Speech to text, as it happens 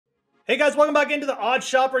Hey guys, welcome back into the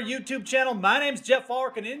OddsShopper YouTube channel. My name's Geoff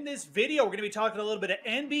Ulrich, and in this video, we're going to be talking a little bit of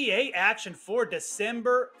NBA action for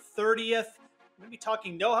December 30th. We're going to be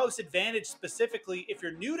talking No House Advantage specifically. If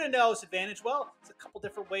you're new to No House Advantage, well, there's a couple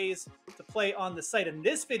different ways to play on the site. In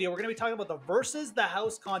this video, we're going to be talking about the Versus the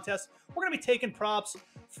House contest. We're going to be taking props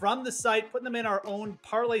from the site, putting them in our own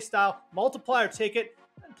parlay style multiplier ticket,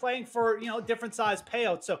 and playing for, different size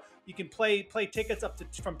payouts. So you can play tickets up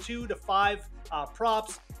to from 2 to 5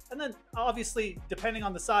 props. And then obviously, depending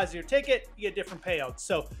on the size of your ticket, you get different payouts.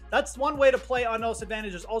 So that's one way to play on No House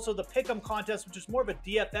Advantage. There's also the Pick'em contest, which is more of a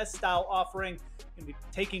DFS style offering. You're going to be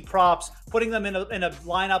taking props, putting them in a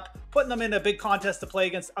lineup, putting them in a big contest to play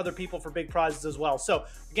against other people for big prizes as well. So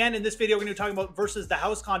again, in this video, we're going to be talking about Versus the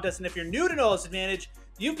House contest. And if you're new to No House Advantage,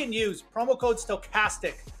 you can use promo code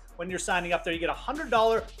Stochastic. When you're signing up there, you get a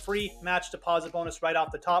 $100 free match deposit bonus right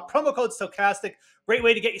off the top. Promo code Stochastic. Great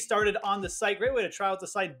way to get you started on the site. Great way to try out the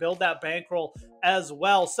site, build that bankroll as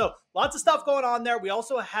well. So lots of stuff going on there. We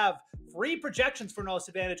also have free projections for No House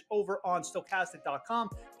Advantage over on Stochastic.com.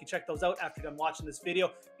 You can check those out after you're done watching this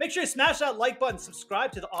video. Make sure you smash that like button.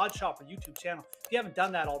 Subscribe to the OddsShopper YouTube channel if you haven't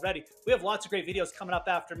done that already. We have lots of great videos coming up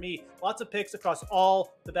after me. Lots of picks across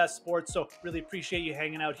all the best sports. So really appreciate you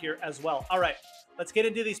hanging out here as well. All right. Let's get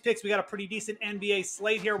into these picks. We got a pretty decent NBA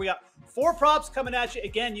slate here. We got 4 props coming at you.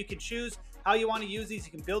 Again, you can choose how you want to use these.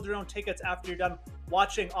 You can build your own tickets after you're done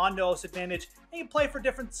watching on No House Advantage. And you can play for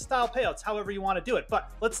different style payouts, however you want to do it.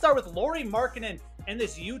 But let's start with Lauri Markkanen and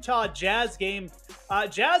this Utah Jazz game.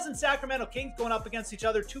 Jazz and Sacramento Kings going up against each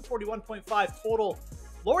other, 241.5 total.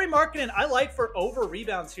 Lauri Markkanen, I like for over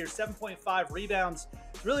rebounds here, 7.5 rebounds.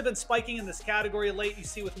 It's really been spiking in this category late. You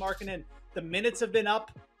see with Markkanen, the minutes have been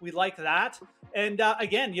up. We like that. And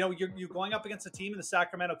again, you're going up against a team in the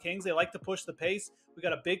Sacramento Kings. They like to push the pace. We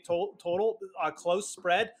got a big total close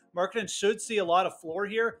spread. Markkanen should see a lot of floor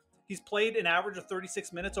here. He's played an average of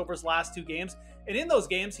 36 minutes over his last 2 games. And in those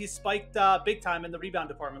games, he's spiked big time in the rebound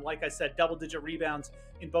department. Like I said, double-digit rebounds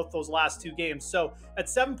in both those last 2 games. So at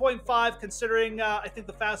 7.5, considering I think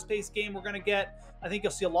the fast-paced game we're going to get, I think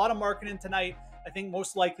you'll see a lot of Markkanen tonight. I think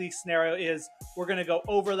most likely scenario is we're going to go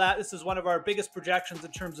over that. This is one of our biggest projections in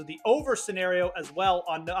terms of the over scenario as well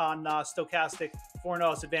on Stochastic for No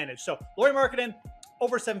House Advantage. So Lauri Markkanen,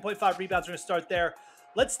 over 7.5 rebounds. We're going to start there.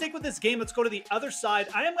 Let's stick with this game. Let's go to the other side.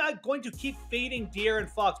 I am going to keep fading De'Aaron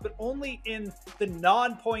Fox, but only in the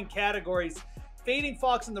non-point categories. Fading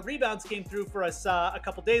Fox in the rebounds came through for us a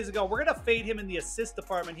couple days ago. We're going to fade him in the assist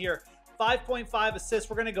department here. 5.5 assists.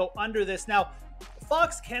 We're going to go under this. Now,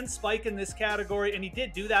 Fox can spike in this category, and he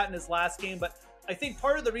did do that in his last game, but I think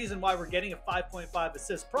part of the reason why we're getting a 5.5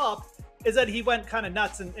 assist prop is that he went kind of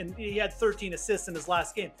nuts, and he had 13 assists in his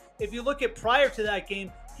last game. If you look at prior to that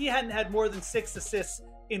game, he hadn't had more than 6 assists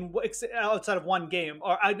outside of one game,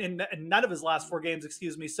 or in none of his last 4 games,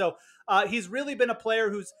 excuse me. So he's really been a player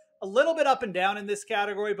who's a little bit up and down in this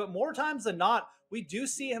category, but more times than not, we do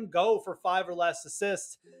see him go for 5 or less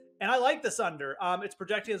assists. And I like this under. It's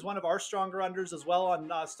projected as one of our stronger unders as well on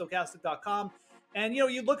Stochastic.com. And,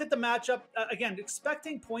 you look at the matchup, again,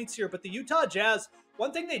 expecting points here, but the Utah Jazz,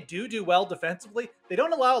 one thing they do well defensively, they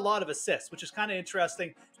don't allow a lot of assists, which is kind of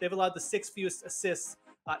interesting. They've allowed the 6th fewest assists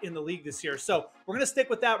in the league this year. So we're going to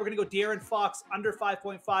stick with that. We're going to go De'Aaron Fox under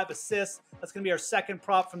 5.5 assists. That's going to be our second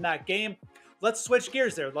prop from that game. Let's switch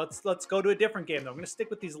gears there. Let's go to a different game, though. We're going to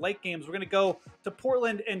stick with these late games. We're going to go to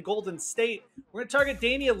Portland and Golden State. We're going to target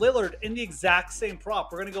Damien Lillard in the exact same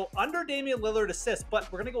prop. We're going to go under Damien Lillard assists,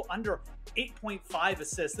 but we're going to go under 8.5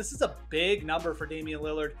 assists. This is a big number for Damien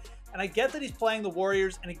Lillard. And I get that he's playing the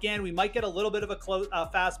Warriors. And again, we might get a little bit of a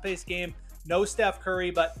fast-paced game. No Steph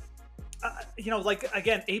Curry, but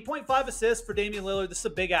again, 8.5 assists for Damien Lillard. This is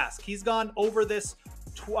a big ask. He's gone over this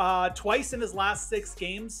twice in his last 6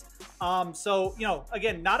 games. So,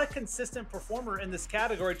 again, not a consistent performer in this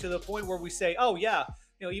category to the point where we say, oh yeah,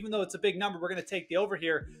 even though it's a big number, we're going to take the over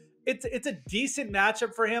here. It's a decent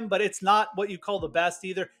matchup for him, but it's not what you call the best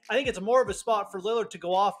either. I think it's more of a spot for Lillard to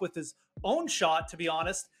go off with his own shot, to be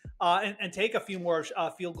honest, and take a few more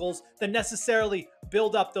field goals than necessarily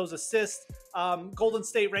build up those assists. Golden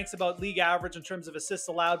State ranks about league average in terms of assists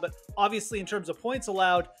allowed, but obviously in terms of points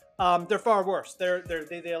allowed, they're far worse.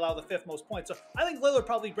 They allow the 5th most points. So I think Lillard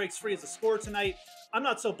probably breaks free as a scorer tonight. I'm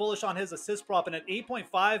not so bullish on his assist prop, and at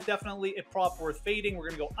 8.5, definitely a prop worth fading. We're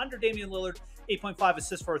going to go under Damien Lillard, 8.5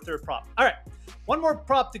 assists for our third prop. All right, one more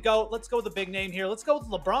prop to go. Let's go with the big name here. Let's go with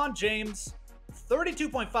LeBron James,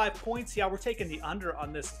 32.5 points. Yeah, we're taking the under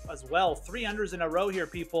on this as well. 3 unders in a row here,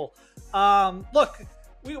 people. Look,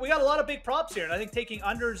 we got a lot of big props here, and I think taking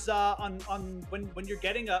unders on when you're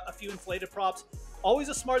getting a few inflated props, always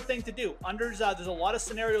a smart thing to do. Unders, there's a lot of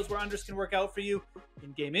scenarios where unders can work out for you.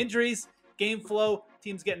 In-game injuries, game flow,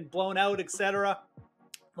 teams getting blown out, etc.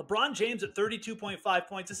 LeBron James at 32.5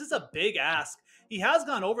 points. This is a big ask. He has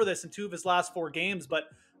gone over this in 2 of his last 4 games, but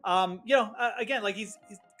again, like he's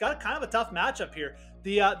got kind of a tough matchup here.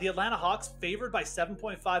 The Atlanta Hawks favored by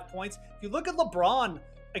 7.5 points. If you look at LeBron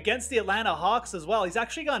against the Atlanta Hawks as well, he's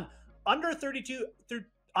actually gone under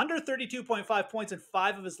 32.5 points in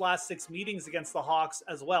 5 of his last 6 meetings against the Hawks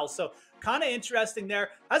as well. So kind of interesting there.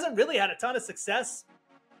 Hasn't really had a ton of success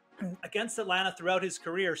against Atlanta throughout his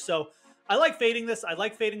career. So I like fading this. I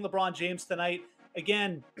like fading LeBron James tonight.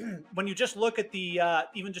 Again, when you just look at the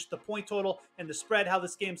even just the point total and the spread, how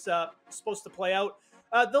this game's supposed to play out,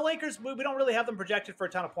 the Lakers, we don't really have them projected for a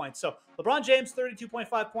ton of points. So LeBron James,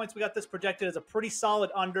 32.5 points. We got this projected as a pretty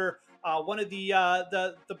solid under. One of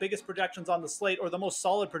the biggest projections on the slate, or the most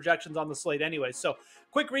solid projections on the slate anyway. So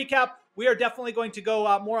quick recap. We are definitely going to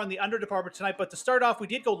go more on the under department tonight. But to start off, we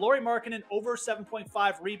did go Lauri Markkanen over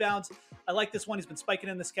 7.5 rebounds. I like this one. He's been spiking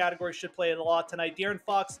in this category. Should play it a lot tonight. De'Aaron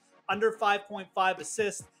Fox, under 5.5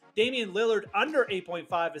 assists. Damien Lillard, under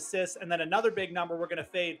 8.5 assists. And then another big number we're going to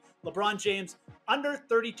fade. LeBron James, under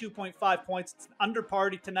 32.5 points. It's an under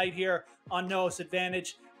party tonight here on No House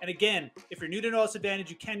Advantage. And again, if you're new to No House Advantage,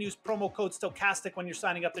 you can use promo code STOCHASTIC when you're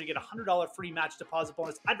signing up there. You get a $100 free match deposit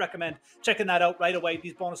bonus. I'd recommend checking that out right away.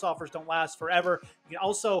 These bonus offers don't last forever. You can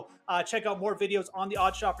also check out more videos on the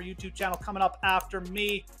OddsShopper YouTube channel coming up after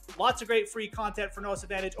me. Lots of great free content for No House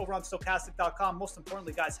Advantage over on stochastic.com. Most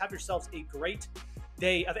importantly, guys, have yourselves a great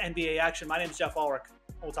day of NBA action. My name is Geoff Ulrich.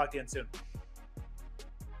 We'll talk to you soon.